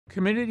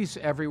Communities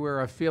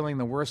everywhere are feeling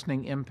the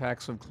worsening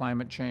impacts of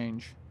climate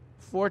change.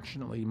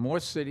 Fortunately,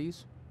 more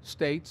cities,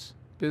 states,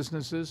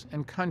 businesses,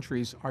 and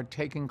countries are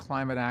taking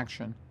climate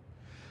action.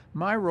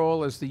 My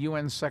role as the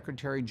UN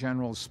Secretary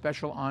General's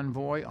Special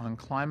Envoy on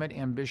Climate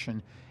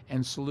Ambition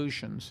and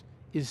Solutions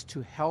is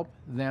to help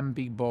them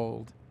be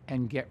bold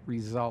and get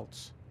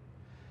results.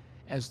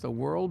 As the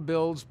world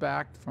builds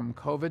back from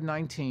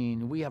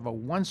COVID-19, we have a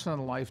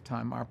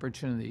once-in-a-lifetime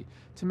opportunity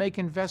to make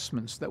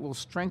investments that will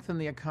strengthen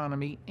the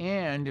economy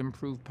and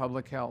improve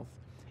public health,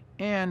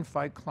 and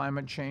fight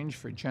climate change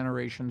for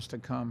generations to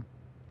come.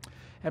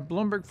 At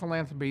Bloomberg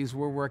Philanthropies,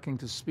 we're working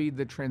to speed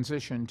the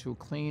transition to a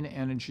clean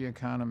energy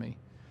economy.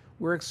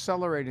 We're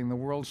accelerating the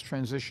world's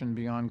transition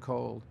beyond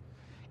coal.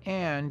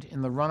 And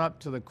in the run-up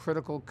to the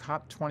critical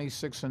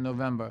COP26 in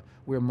November,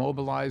 we're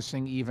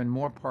mobilizing even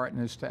more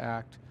partners to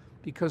act,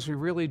 because we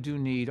really do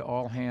need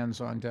all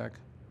hands on deck.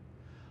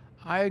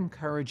 I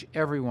encourage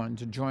everyone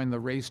to join the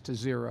Race to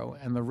Zero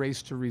and the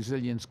Race to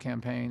Resilience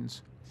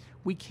campaigns.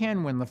 We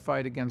can win the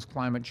fight against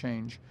climate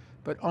change,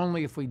 but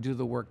only if we do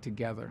the work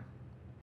together.